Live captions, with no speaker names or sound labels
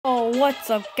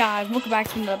What's up, guys? Welcome back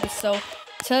to another episode.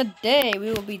 Today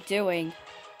we will be doing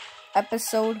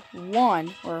episode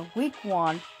 1 or week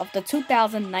 1 of the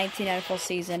 2019 NFL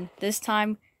season. This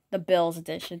time the Bills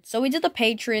edition. So we did the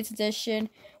Patriots edition,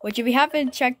 which if you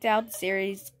haven't checked out the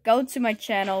series, go to my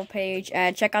channel page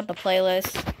and check out the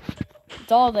playlist.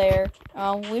 It's all there.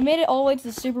 We made it all the way to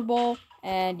the Super Bowl,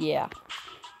 and yeah.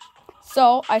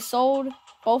 So I sold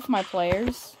both my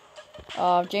players,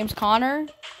 James Conner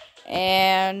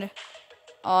and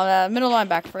middle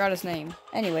linebacker, forgot his name.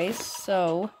 Anyways,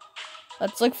 so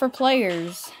let's look for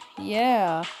players.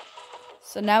 Yeah.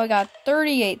 So now we got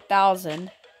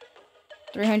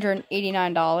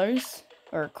 $38,389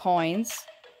 or coins.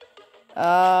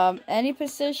 Any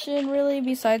position really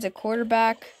besides a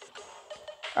quarterback.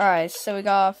 Alright, so we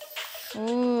got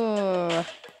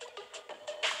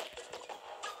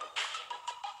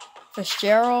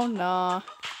Fitzgerald, nah.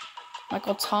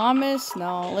 Michael Thomas,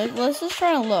 no. Let's just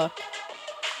try to look.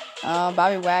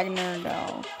 Bobby Wagner,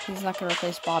 no. He's not gonna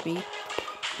replace Bobby.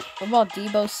 What about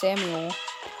Deebo Samuel?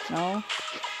 No.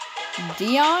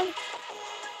 Dion?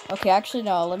 Okay, actually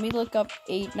no. Let me look up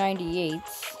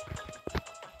 898s.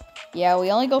 Yeah,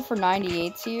 we only go for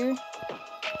 98s here.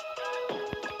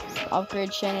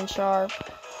 Upgrade Shannon Sharp.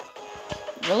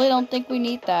 Really don't think we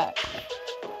need that.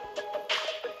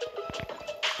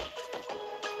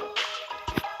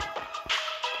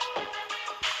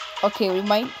 Okay, we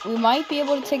might be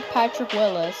able to take Patrick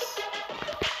Willis.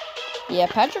 Yeah,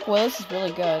 Patrick Willis is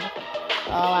really good.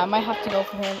 I might have to go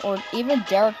for him, or even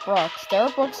Derek Brooks.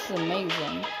 Derek Brooks is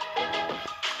amazing.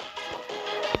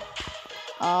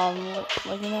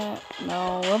 Looking at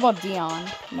no. What about Dion?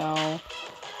 No.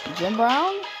 Jim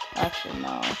Brown? Actually,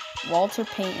 no. Walter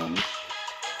Payton.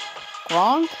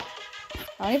 Gronk?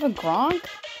 Not even Gronk?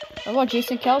 What about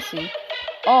Jason Kelce?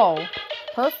 Oh,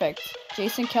 perfect.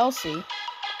 Jason Kelce.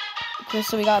 Okay,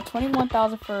 so we got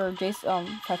 21,000 for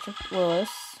Patrick Willis.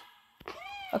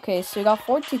 Okay, so we got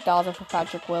 14,000 for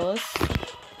Patrick Willis.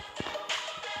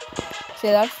 See,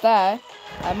 that's that.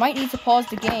 I might need to pause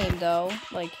the game though,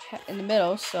 like in the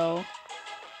middle. So,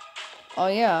 oh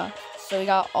yeah. So we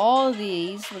got all of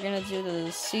these. We're gonna do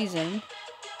the season.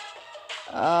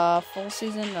 Full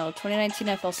season? No, 2019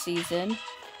 NFL season.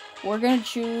 We're gonna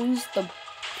choose the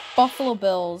Buffalo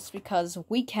Bills because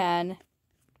we can.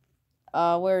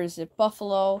 Where is it?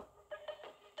 Buffalo.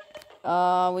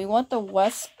 We want the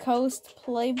West Coast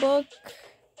playbook.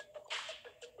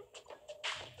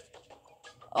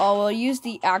 We'll use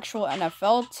the actual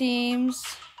NFL teams.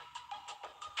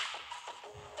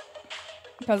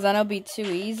 Because then it'll be too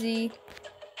easy.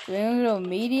 Do we want to go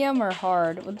medium or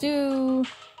hard? We'll do...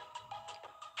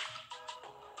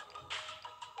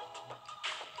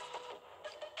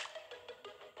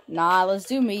 Nah, let's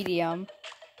do medium.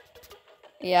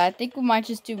 Yeah, I think we might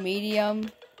just do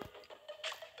medium.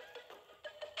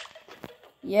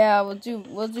 Yeah, we'll do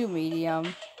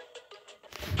medium.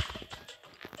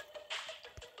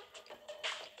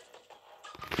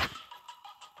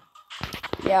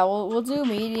 Yeah, we'll do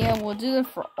medium. We'll do it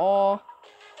for all.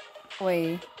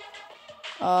 Wait.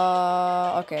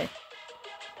 Okay.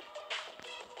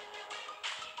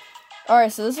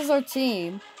 Alright, so this is our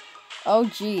team. Oh,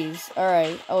 geez.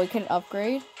 Alright. Oh, we can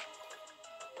upgrade?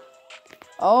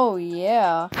 Oh,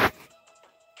 yeah.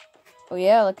 Oh,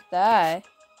 yeah, look at that.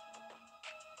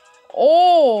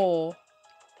 Oh!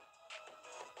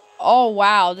 Oh,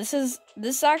 wow.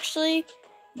 This actually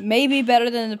may be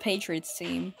better than the Patriots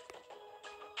team.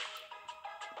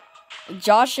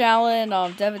 Josh Allen,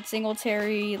 Devin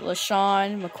Singletary,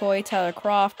 LaShawn, McCoy, Tyler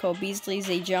Kroft, Cole Beasley,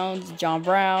 Zay Jones, John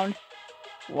Brown.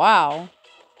 Wow.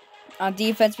 On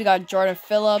defense, we got Jordan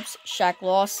Phillips, Shaq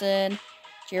Lawson,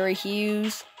 Jerry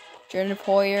Hughes, Jordan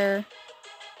Poyer,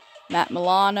 Matt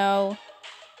Milano,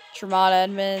 Tremont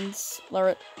Edmonds,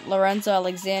 Lorenzo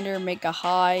Alexander, Micah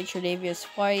Hyde, Tre'Davious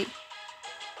White,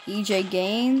 EJ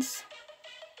Gaines,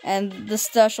 and the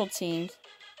special teams.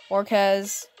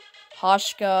 Orquez,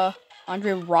 Hoshka,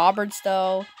 Andre Roberts,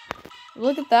 though.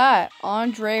 Look at that.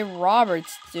 Andre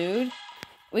Roberts, dude.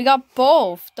 We got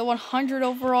both. The 100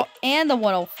 overall and the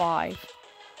 105.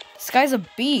 This guy's a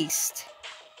beast.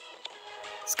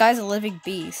 This guy's a living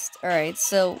beast. Alright,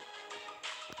 so...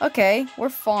 Okay, we're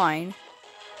fine.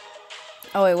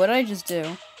 Oh, wait, what did I just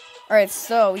do? Alright,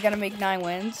 so we gotta make 9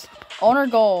 wins. Owner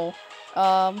goal.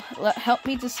 Help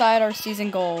me decide our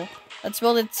season goal. Let's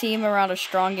build a team around a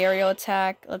strong aerial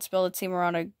attack. Let's build a team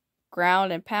around a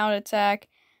ground and pound attack.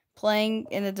 Playing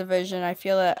in the division, I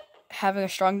feel that having a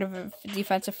strong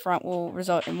defensive front will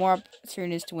result in more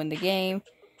opportunities to win the game.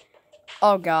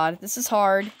 Oh god, this is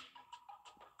hard.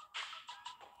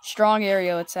 Strong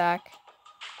aerial attack.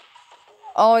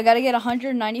 Oh, I gotta get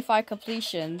 195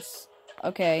 completions.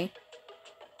 Okay.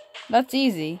 That's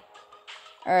easy.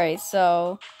 Alright,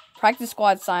 so practice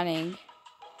squad signing.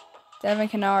 Devin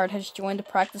Kennard has joined the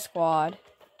practice squad.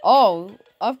 Oh,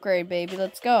 upgrade, baby.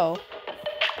 Let's go.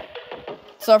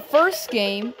 So our first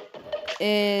game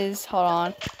is, hold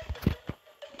on,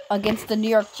 against the New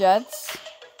York Jets.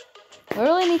 I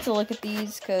really need to look at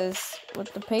these because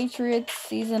with the Patriots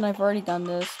season, I've already done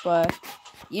this, but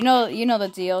you know the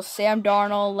deal. Sam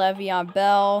Darnold, Le'Veon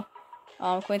Bell,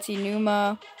 Quincy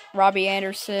Numa, Robbie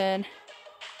Anderson,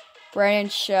 Brandon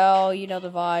Shell, you know the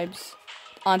vibes.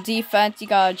 On defense, you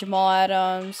got Jamal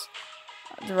Adams,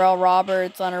 Darrell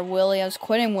Roberts, Leonard Williams,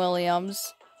 Quentin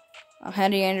Williams,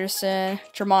 Henry Anderson,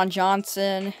 Tremont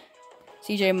Johnson,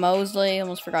 CJ Mosley,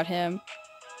 almost forgot him.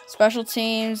 Special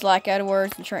teams, Lack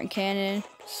Edwards and Trenton Cannon.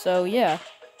 So, yeah.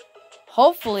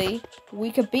 Hopefully,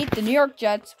 we could beat the New York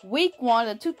Jets week 1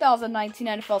 of the 2019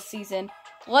 NFL season.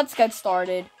 Let's get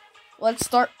started. Let's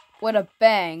start with a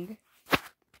bang.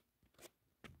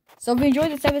 So, if you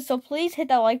enjoyed this episode, please hit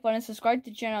that like button, subscribe to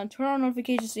the channel, and turn on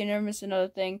notifications so you never miss another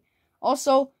thing.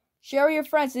 Also, share with your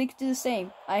friends so they can do the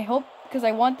same. I hope, because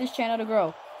I want this channel to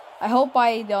grow. I hope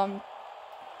by the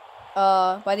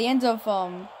end of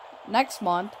next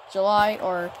month, July,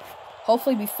 or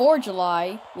hopefully before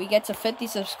July, we get to 50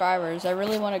 subscribers. I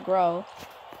really want to grow,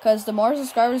 because the more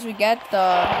subscribers we get,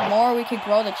 the more we could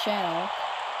grow the channel.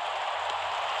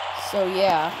 So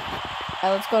yeah,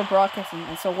 let's go to broadcasting.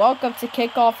 And so welcome to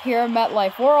kickoff here at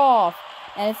MetLife. We're off,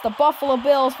 and it's the Buffalo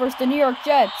Bills versus the New York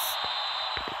Jets,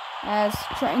 as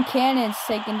Trenton Cannon's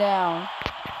taken down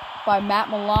by Matt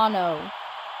Milano.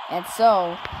 And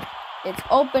so it's the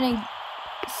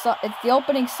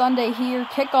opening Sunday here,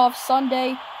 kickoff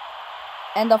Sunday,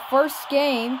 and the first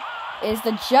game is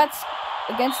the Jets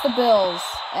against the Bills,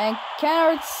 and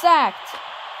Kennard sacked.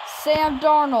 Sam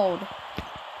Darnold,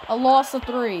 a loss of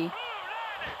 3.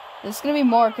 This is gonna be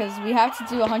more because we have to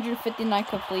do 159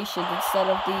 completions instead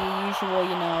of the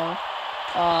usual,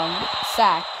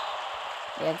 sack.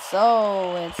 And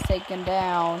so it's taken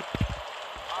down.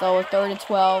 So with 3rd and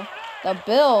 12, the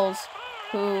Bills,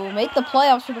 who made the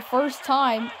playoffs for the first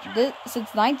time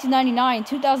since 1999,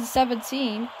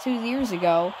 2017, 2 years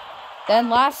ago. Then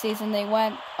last season they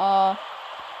went, and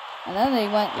then they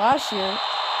went last year.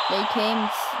 They came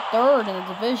 3rd in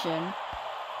the division.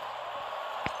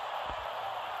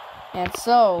 And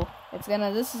so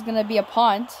this is gonna be a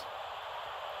punt.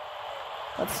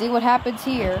 Let's see what happens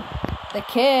here. The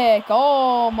kick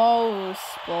almost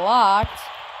blocked.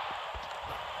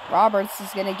 Roberts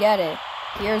is gonna get it.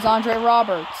 Here's Andre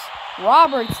Roberts.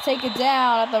 Roberts take it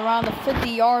down at around the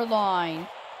 50-yard line.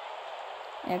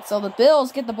 And so the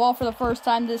Bills get the ball for the first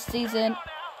time this season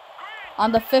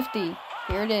on the 50.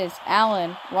 Here it is.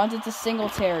 Allen runs into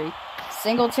Singletary.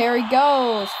 Singletary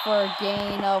goes for a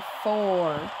gain of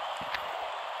 4.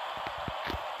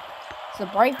 It's a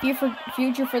bright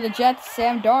future for the Jets.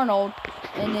 Sam Darnold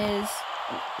in his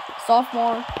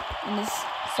sophomore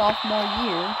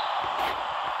year.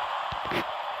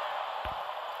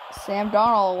 Sam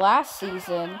Darnold last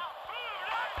season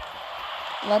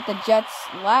let the Jets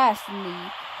last in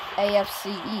the AFC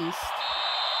East.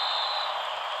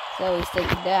 So he's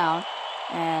taken down.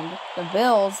 And the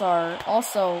Bills are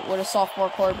also with a sophomore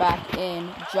quarterback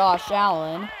in Josh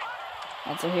Allen.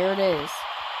 And so here it is.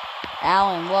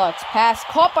 Allen looks. Pass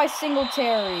caught by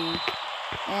Singletary.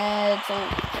 And it's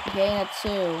a gain of 2.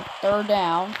 3rd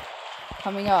down.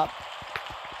 Coming up.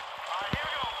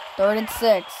 3rd and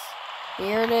 6.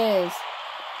 Here it is.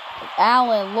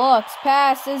 Allen looks.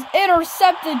 Pass is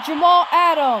intercepted. Jamal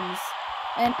Adams.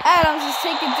 And Adams is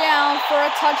taken down for a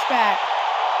touchback.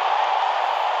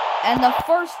 And the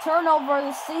first turnover of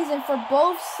the season for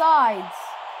both sides.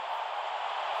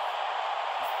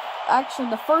 Actually,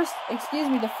 the first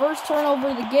turnover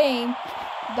of the game.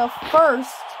 The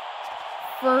first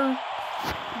for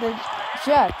the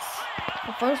Jets.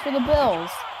 The first for the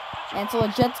Bills. And so the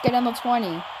Jets get on the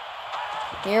 20.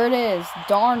 Here it is.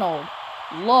 Darnold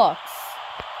looks.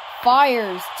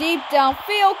 Fires deep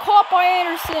downfield. Caught by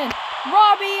Anderson.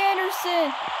 Robbie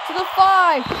Anderson to the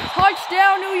 5.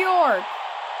 Touchdown, New York.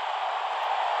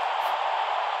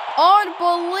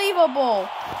 Unbelievable.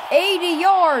 80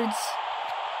 yards.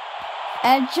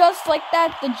 And just like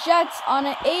that, the Jets on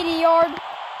an 80-yard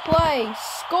play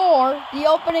score the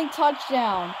opening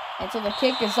touchdown. And so the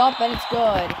kick is up and it's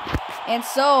good. And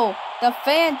so the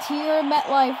fans here at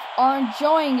MetLife are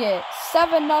enjoying it.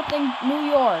 7-0 New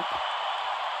York.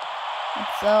 And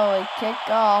so a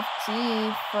kickoff tee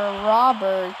for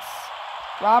Roberts.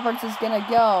 Roberts is going to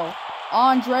go.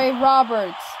 Andre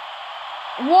Roberts.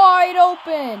 Wide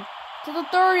open. to the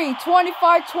 30,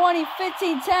 25-20,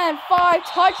 15-10, 5,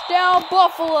 touchdown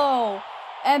Buffalo.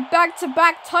 And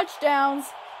back-to-back touchdowns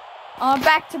on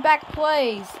back-to-back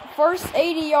plays. First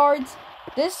 80 yards.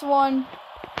 This one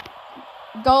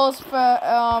goes for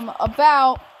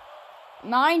about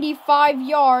 95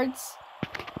 yards.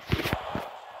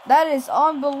 That is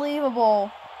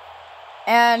unbelievable.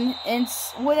 And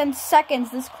within seconds,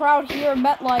 this crowd here at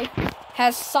MetLife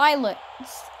has silenced.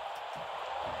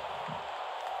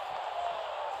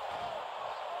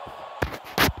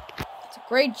 It's a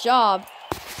great job.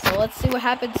 So let's see what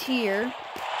happens here.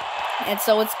 And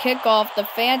so it's kickoff. The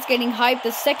fans getting hyped.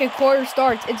 The second quarter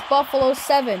starts. It's Buffalo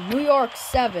 7, New York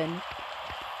 7.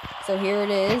 So here it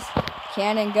is.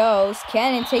 Cannon goes.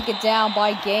 Cannon take it down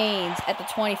by Gaines at the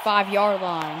 25-yard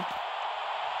line.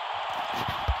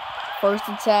 1st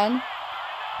and 10.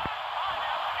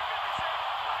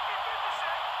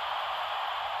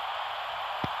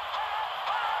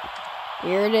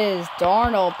 Here it is.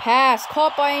 Darnold pass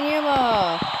caught by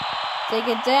Enuma. Take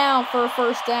it down for a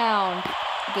first down.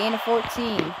 Gain of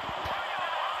 14.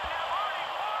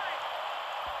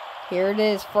 Here it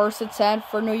is. 1st and 10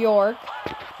 for New York.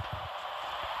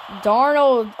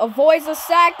 Darnold avoids a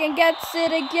sack and gets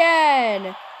it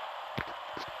again.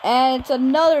 And it's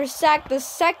another sack, the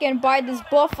second by this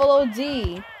Buffalo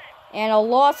D. And a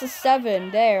loss of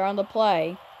 7 there on the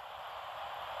play.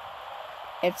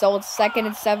 And so it's 2nd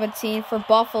and 17 for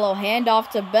Buffalo. Handoff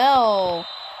to Bell.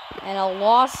 And a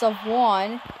loss of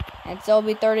 1. And so it'll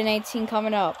be 3rd and 18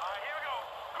 coming up.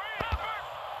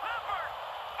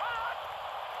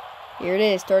 Here it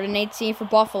is, 3rd and 18 for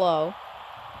Buffalo.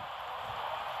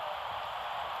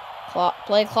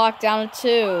 Play clock down to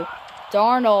 2.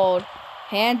 Darnold,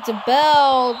 hand to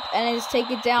Bell, and it's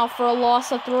taken down for a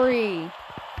loss of 3.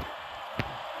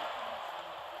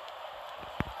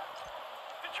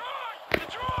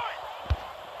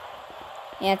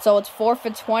 And so it's 4th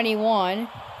and 21.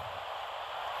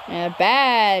 And a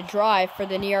bad drive for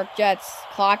the New York Jets.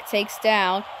 Clock takes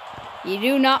down. You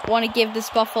do not want to give this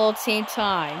Buffalo team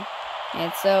time.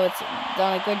 And so it's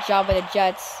done a good job by the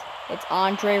Jets. It's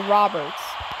Andre Roberts.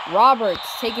 Roberts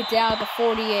take it down at the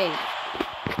 48.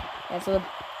 And so the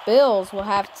Bills will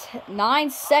have 9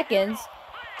 seconds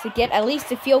to get at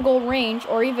least a field goal range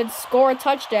or even score a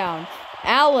touchdown.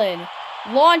 Allen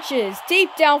launches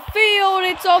deep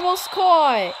downfield. It's almost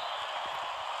caught.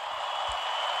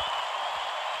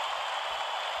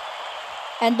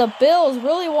 And the Bills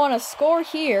really want to score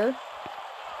here.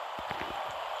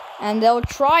 And they'll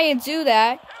try and do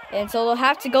that. And so they'll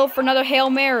have to go for another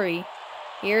Hail Mary.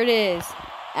 Here it is.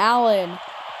 Allen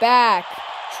back.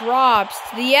 Drops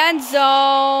to the end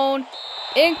zone.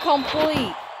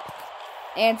 Incomplete.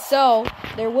 And so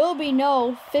there will be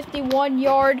no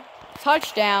 51-yard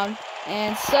touchdown.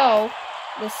 And so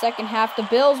the second half, the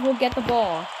Bills will get the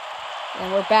ball.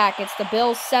 And we're back. It's the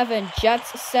Bills 7,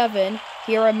 Jets 7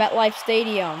 here at MetLife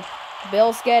Stadium.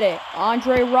 Bills get it.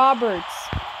 Andre Roberts.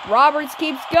 Roberts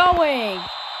keeps going.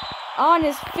 On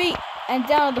his feet and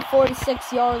down at the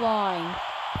 46-yard line.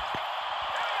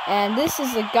 And this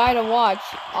is a guy to watch.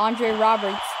 Andre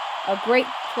Roberts, a great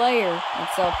player. And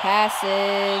so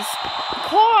passes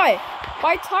caught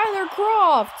by Tyler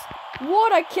Croft.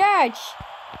 What a catch.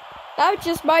 That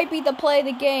just might be the play of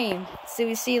the game. So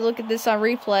we see, look at this on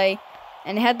replay.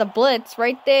 And it had the blitz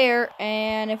right there.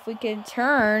 And if we can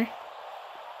turn,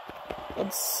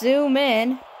 let's zoom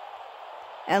in.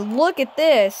 And look at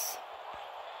this.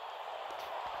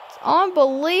 It's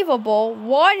unbelievable.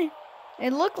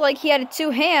 It looked like he had 2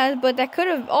 hands, but that could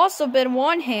have also been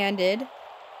one-handed.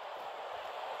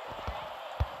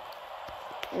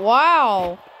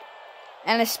 Wow.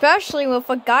 And especially with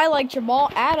a guy like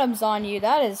Jamal Adams on you,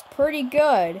 that is pretty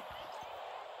good.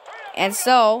 And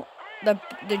so, the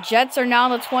Jets are now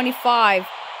on the 25.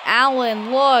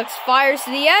 Allen looks, fires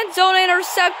to the end zone,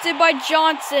 intercepted by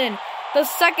Johnson. The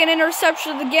second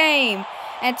interception of the game.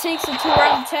 And takes it to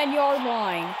around the 10-yard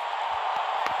line.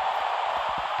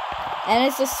 And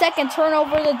it's the second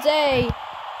turnover of the day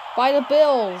by the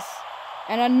Bills.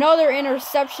 And another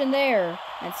interception there.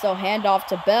 And so handoff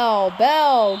to Bell.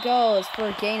 Bell goes for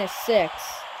a gain of 6.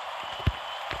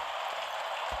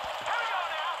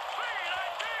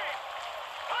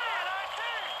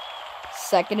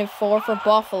 Second and 4 for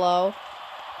Buffalo.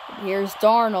 Here's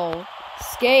Darnold.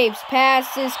 Escapes,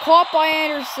 passes, caught by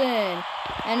Anderson.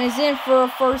 And is in for a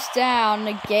first down.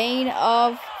 A gain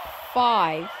of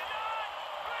 5.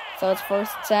 So it's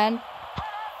 1st and 10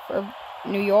 for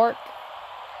New York.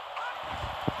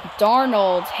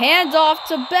 Darnold, handoff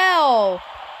to Bell.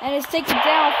 And it's taken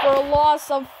down for a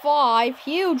loss of 5.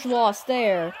 Huge loss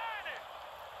there.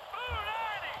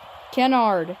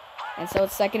 Kennard And so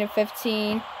it's 2nd and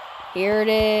 15. Here it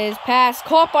is. Pass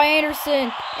caught by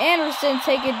Anderson. Anderson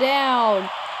take it down.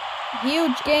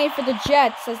 Huge gain for the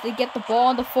Jets as they get the ball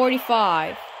on the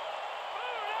 45.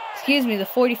 Excuse me, the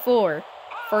 44.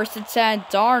 1st and 10.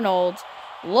 Darnold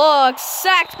looks.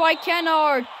 Sacked by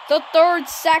Kennard. The 3rd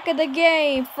sack of the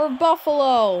game for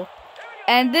Buffalo.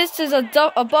 And this is a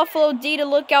Buffalo D to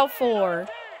look out for.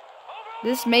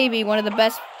 This may be one of the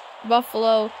best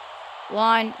Buffalo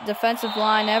defensive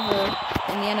line ever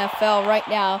in the NFL right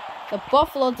now. The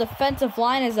Buffalo defensive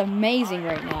line is amazing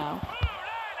right now.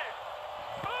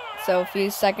 So a few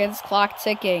seconds, clock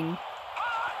ticking.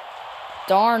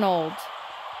 Darnold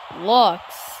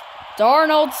looks.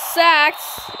 Darnold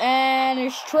sacks and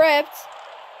is tripped.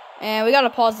 And we gotta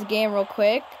pause the game real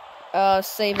quick.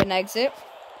 Save and exit.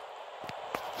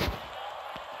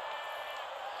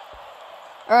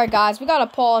 Alright guys, we gotta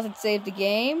pause and save the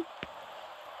game.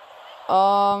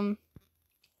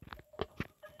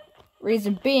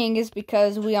 Reason being is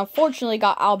because we unfortunately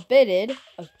got outbidded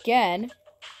again.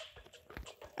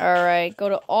 Alright, go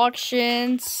to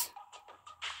auctions.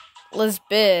 Let's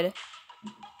bid.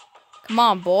 Come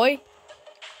on, boy.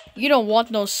 You don't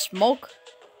want no smoke.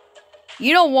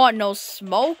 You don't want no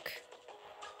smoke.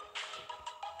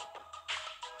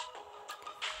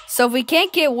 So if we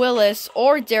can't get Willis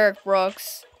or Derek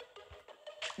Brooks,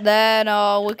 then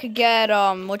we could get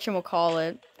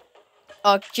whatchamacallit?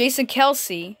 Jason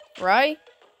Kelsey, right?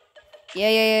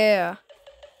 Yeah.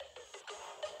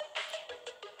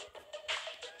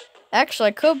 Actually,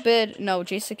 I could bid. No,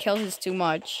 Jason Kelsey's too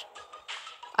much.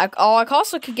 I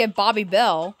also could get Bobby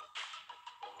Bell.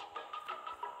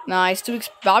 Nah,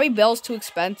 Bobby Bell's too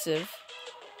expensive.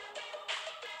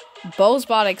 Bo's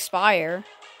about to expire.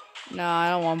 No, I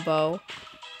don't want Bo.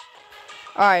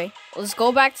 Alright, let's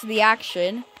go back to the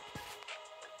action.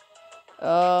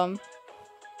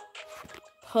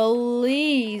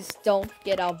 Please don't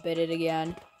get outbidded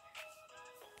again.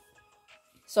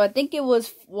 So I think it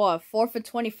was, what, 4th and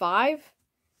 25?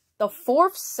 The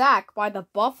 4th sack by the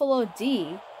Buffalo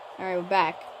D. Alright, we're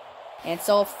back. And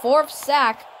so a 4th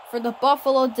sack for the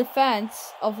Buffalo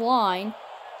defensive line.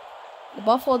 The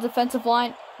Buffalo defensive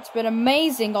line, it's been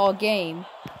amazing all game.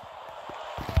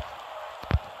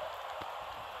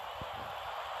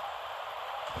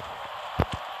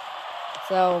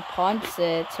 So punts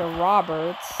it to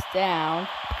Roberts down.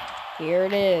 Here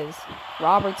it is.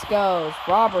 Roberts goes.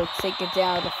 Roberts take it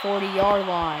down to the 40-yard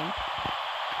line.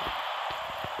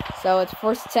 So it's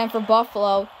 1st and 10 for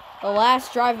Buffalo. The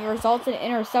last drive resulted in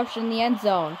interception in the end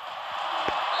zone.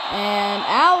 And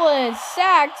Allen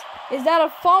sacked. Is that a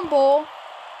fumble?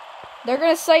 They're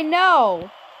going to say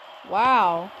no.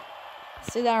 Wow.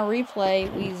 See that on replay.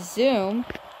 We zoom.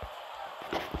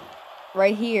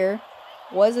 Right here.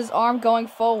 Was his arm going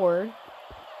forward?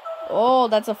 Oh,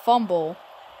 that's a fumble.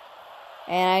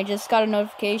 And I just got a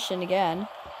notification again.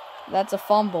 That's a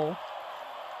fumble.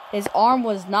 His arm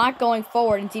was not going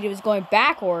forward. Indeed, it was going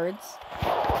backwards.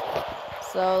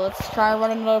 So let's try and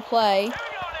run another play.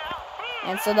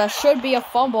 And so that should be a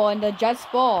fumble in the Jets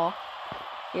ball.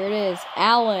 Here it is.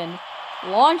 Allen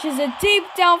launches it deep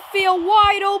downfield,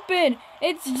 wide open.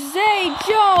 It's Zay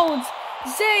Jones.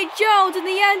 Zay Jones in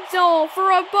the end zone for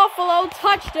a Buffalo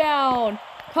touchdown.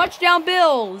 Touchdown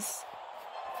Bills.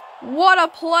 What a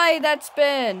play that's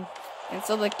been. And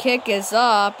so the kick is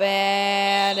up,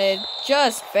 and it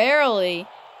just barely,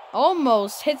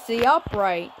 almost hits the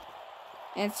upright.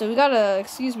 And so we gotta,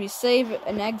 save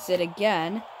and exit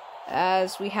again,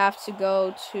 as we have to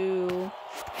go to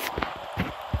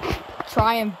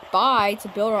try and buy to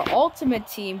build our ultimate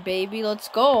team, baby. Let's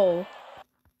go.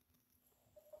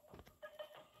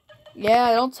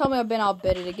 Yeah, don't tell me I've been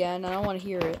outbidded again. I don't want to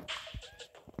hear it.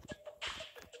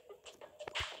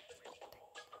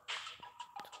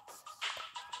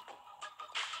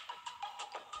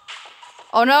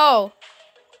 Oh no!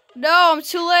 No, I'm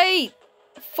too late!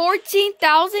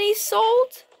 14,000 he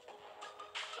sold?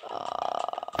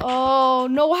 Oh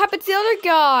no, what happened to the other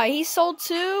guy? He sold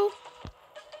too?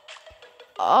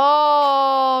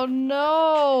 Oh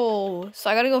no! So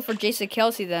I gotta go for Jason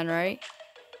Kelsey then, right?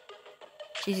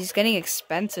 Jeez, he's getting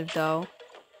expensive though.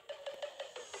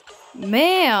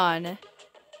 Man!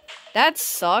 That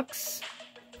sucks.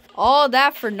 All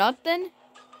that for nothing?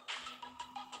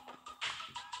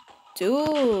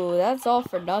 Dude, that's all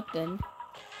for nothing.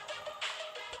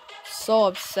 So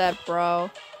upset, bro.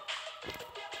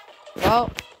 Well,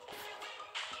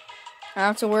 I don't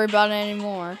have to worry about it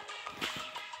anymore.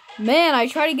 Man, I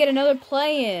tried to get another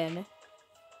play in.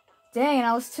 Dang,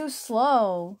 I was too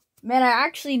slow. Man, I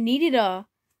actually needed a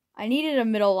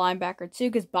middle linebacker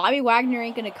too, because Bobby Wagner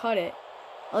ain't gonna cut it.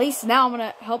 At least now I'm going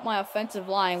to help my offensive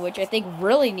line, which I think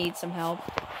really needs some help.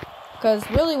 Because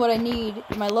really what I need,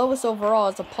 my lowest overall,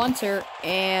 is a punter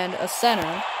and a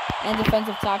center. And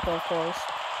defensive tackle, of course.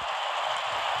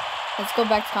 Let's go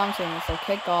back to commentary. So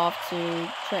kickoff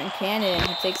to Trenton Cannon,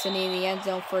 who takes a knee in the end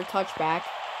zone for a touchback.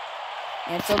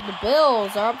 And so the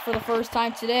Bills are up for the first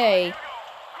time today.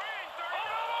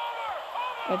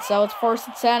 And so it's 1st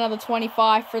and 10 on the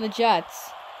 25 for the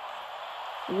Jets.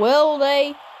 Will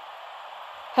they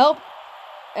help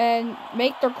and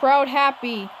make their crowd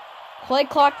happy? Play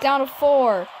clock down to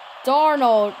 4.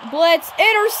 Darnold, blitz,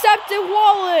 intercepted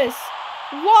Wallace.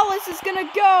 Wallace is going to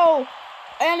go.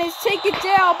 And is taken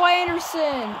down by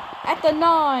Anderson at the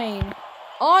 9.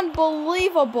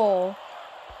 Unbelievable.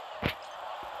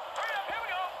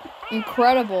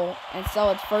 Incredible. And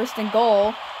so it's 1st and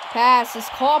goal. Pass is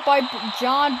caught by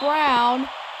John Brown.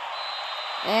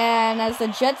 And as the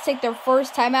Jets take their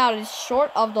first timeout, it's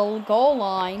short of the goal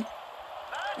line.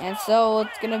 And so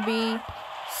it's going to be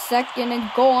 2nd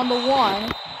and goal on the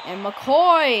 1. And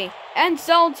McCoy, end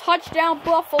zone touchdown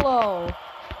Buffalo.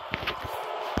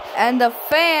 And the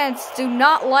fans do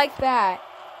not like that.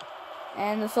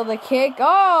 And so the kick,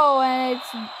 and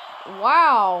it's,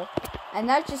 wow. And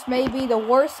that just may be the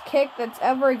worst kick that's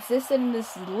ever existed in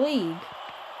this league.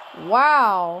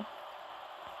 Wow.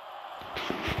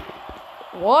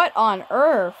 What on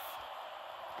earth?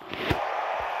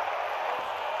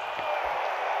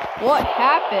 What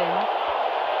happened?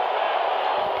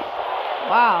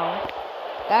 Wow.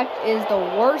 That is the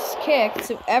worst kick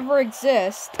to ever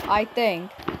exist, I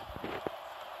think.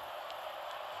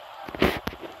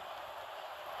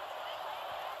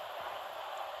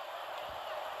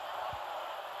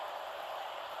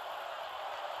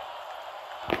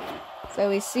 So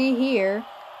we see here,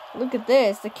 look at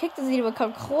this. The kick doesn't even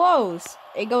come close.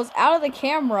 It goes out of the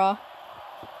camera.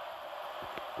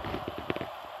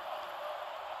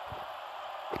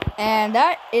 And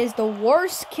that is the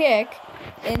worst kick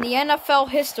in the NFL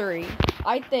history.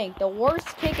 I think the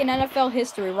worst kick in NFL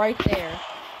history right there.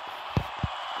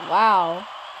 Wow.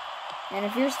 And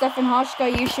if you're Stephen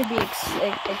Hoshka, you should be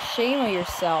ashamed of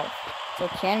yourself. So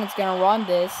Cannon's going to run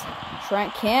this.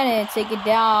 Trent Cannon, take it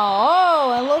down.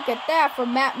 Oh, and look at that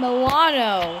from Matt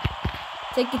Milano.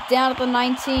 Take it down at the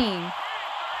 19.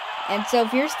 And so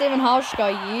if you're Stephen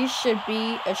Hoshka, you should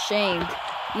be ashamed.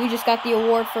 You just got the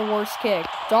award for worst kick.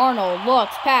 Darnold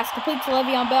looks, pass, complete to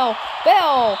Le'Veon Bell.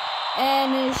 Bell,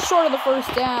 and is short of the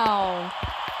first down.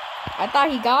 I thought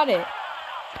he got it.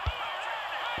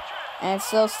 And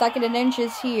so 2nd and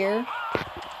inches here.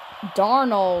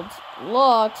 Darnold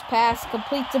looks, pass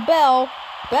complete to Bell.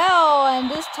 Bell, and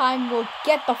this time will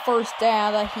get the first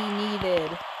down that he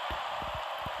needed.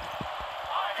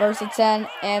 1st and 10,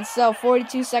 and so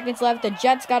 42 seconds left. The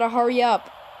Jets got to hurry up.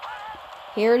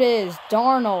 Here it is.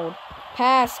 Darnold,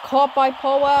 pass caught by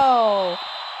Powell.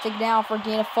 Take down for a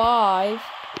gain of 5.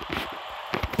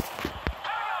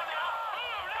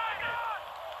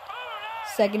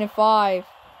 2nd and 5.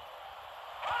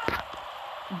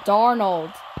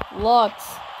 Darnold looks,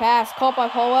 pass caught by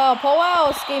Powell.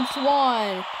 Powell escapes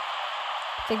 1.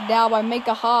 Taken down by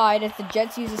Micah Hyde as the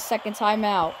Jets use a 2nd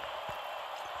timeout.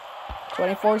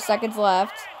 24 seconds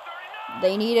left.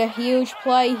 They need a huge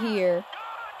play here.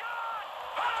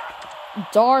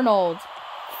 Darnold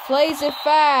plays it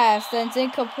fast and it's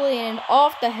incomplete and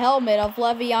off the helmet of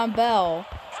Le'Veon Bell.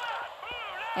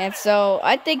 And so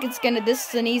I think this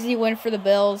is an easy win for the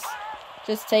Bills.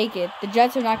 Just take it. The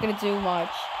Jets are not going to do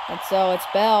much. And so it's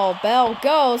Bell. Bell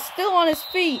goes, still on his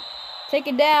feet.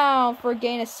 Taken down for a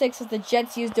gain of 6 as the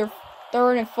Jets use their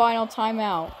 3rd and final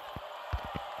timeout.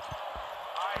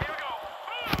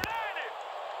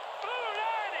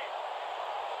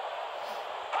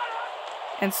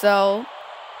 And so,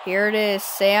 here it is.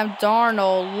 Sam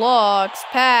Darnold looks,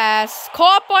 pass,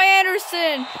 caught by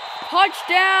Anderson.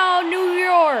 Touchdown, New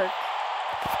York.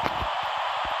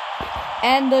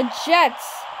 And the Jets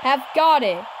have got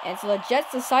it. And so the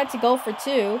Jets decide to go for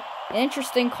 2. An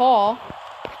interesting call.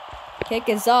 Kick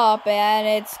is up, and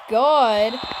it's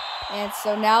good. And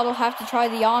so now they'll have to try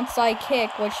the onside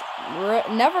kick, which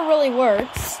never really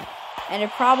works. And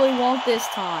it probably won't this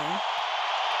time.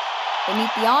 They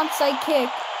meet the onside kick,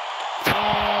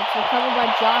 and it's recovered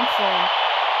by Johnson.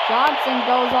 Johnson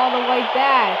goes all the way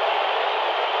back.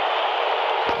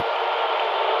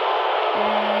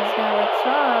 And he's going to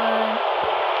return,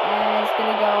 and it's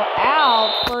going to go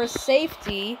out for a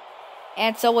safety.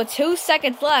 And so with 2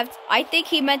 seconds left, I think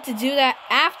he meant to do that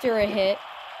after a hit.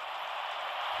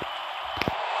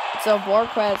 So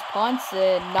Borquez punts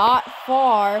it, not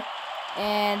far,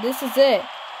 and this is it.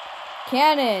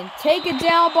 Cannon, taken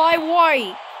down by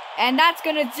White, and that's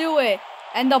going to do it.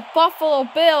 And the Buffalo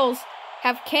Bills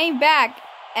have came back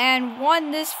and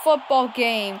won this football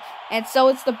game. And so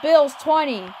it's the Bills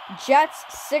 20, Jets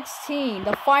 16,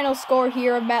 the final score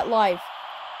here at MetLife.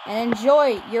 And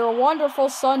enjoy your wonderful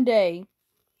Sunday.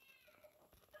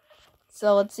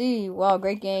 So let's see. Wow,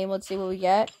 great game. Let's see what we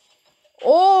get.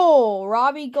 Oh,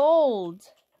 Robbie Gold.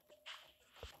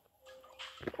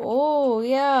 Oh,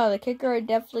 yeah, the kicker, I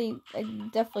definitely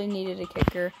needed a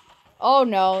kicker. Oh,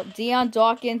 no, Deion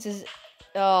Dawkins is,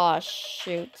 oh,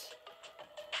 shoot.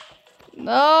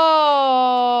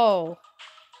 No!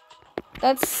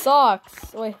 That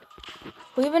sucks. Wait,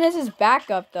 who even is his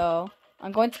backup, though?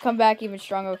 I'm going to come back even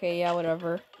stronger. Okay, yeah,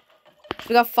 whatever.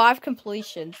 We got 5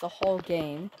 completions the whole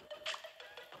game.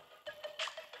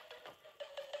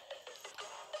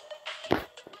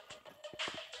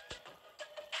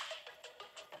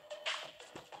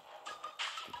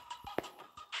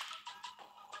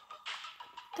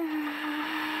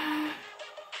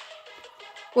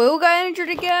 Wait, who got injured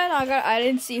again? I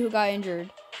didn't see who got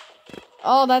injured.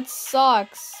 Oh, that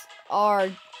sucks.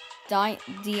 Deion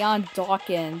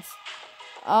Dawkins.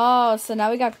 Oh, so now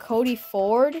we got Cody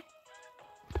Ford.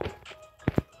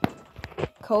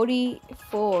 Cody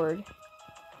Ford.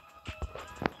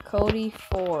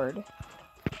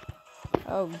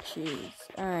 Oh, jeez.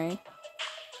 Alright.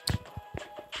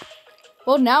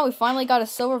 Well, now we finally got a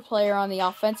silver player on the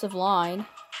offensive line.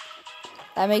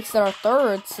 That makes it our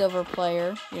 3rd silver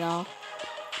player, you know.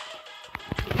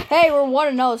 Hey, we're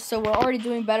 1-0, so we're already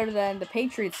doing better than the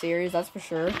Patriots series, that's for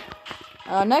sure.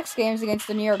 Next game is against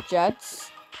the New York Jets.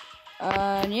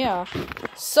 Yeah.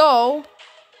 So,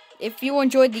 if you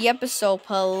enjoyed the episode,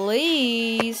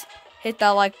 please hit that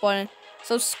like button.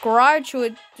 Subscribe to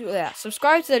it.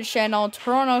 Subscribe to the channel.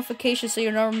 Turn on notifications so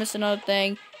you never miss another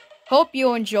thing. Hope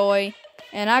you enjoy.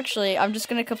 And actually, I'm just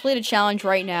gonna complete a challenge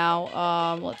right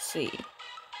now. Let's see.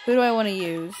 Who do I want to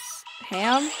use?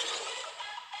 Ham?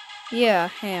 Yeah,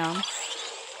 Ham.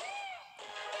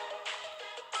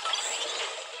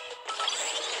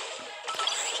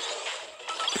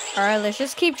 Alright, let's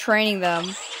just keep training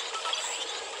them.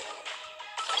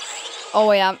 Oh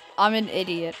wait, I'm an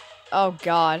idiot. Oh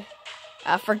god.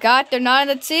 I forgot they're not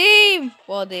in the team!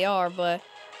 Well, they are, but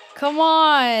come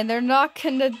on, they're not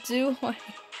gonna do it.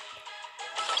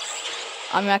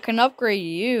 I mean, I can upgrade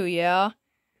you, yeah.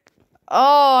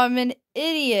 Oh, I'm an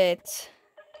idiot.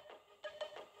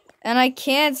 And I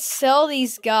can't sell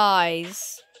these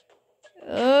guys.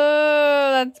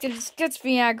 That just gets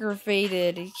me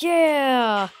aggravated.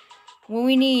 Yeah. What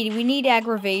we need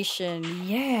aggravation.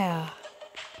 Yeah.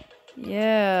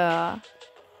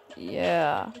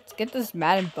 Let's get this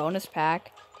Madden bonus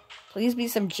pack. Please be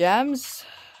some gems.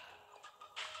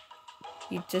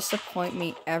 You disappoint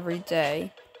me every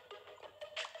day.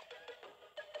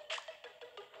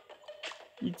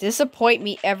 You disappoint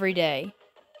me every day.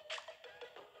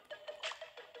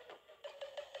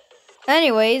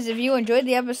 Anyways, if you enjoyed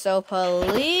the episode,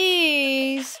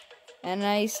 please, and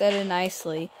I said it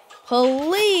nicely,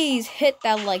 please hit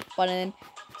that like button,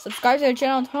 subscribe to the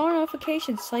channel, and turn on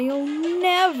notifications so you'll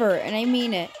never, and I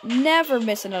mean it, never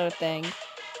miss another thing.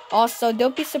 Also,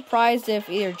 don't be surprised if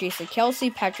either Jason Kelsey,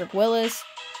 Patrick Willis,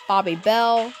 Bobby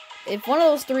Bell, if one of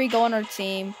those 3 go on our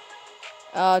team,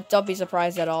 don't be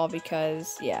surprised at all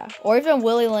because, yeah. Or even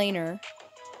Willie Laner.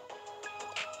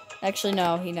 Actually,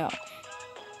 no,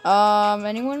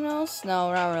 anyone else?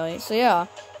 No, not really. So, yeah.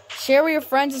 Share with your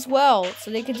friends as well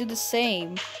so they can do the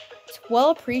same. It's well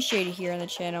appreciated here on the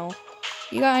channel.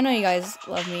 I know you guys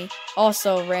love me.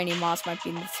 Also, Randy Moss might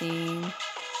be in the team.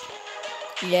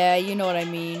 Yeah, you know what I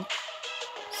mean.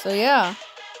 So, yeah.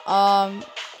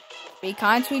 Be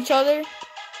kind to each other.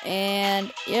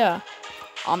 And, yeah.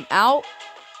 I'm out.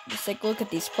 Let's take a look at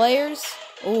these players.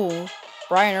 Ooh,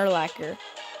 Brian Urlacher.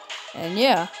 And,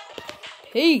 yeah.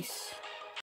 Peace.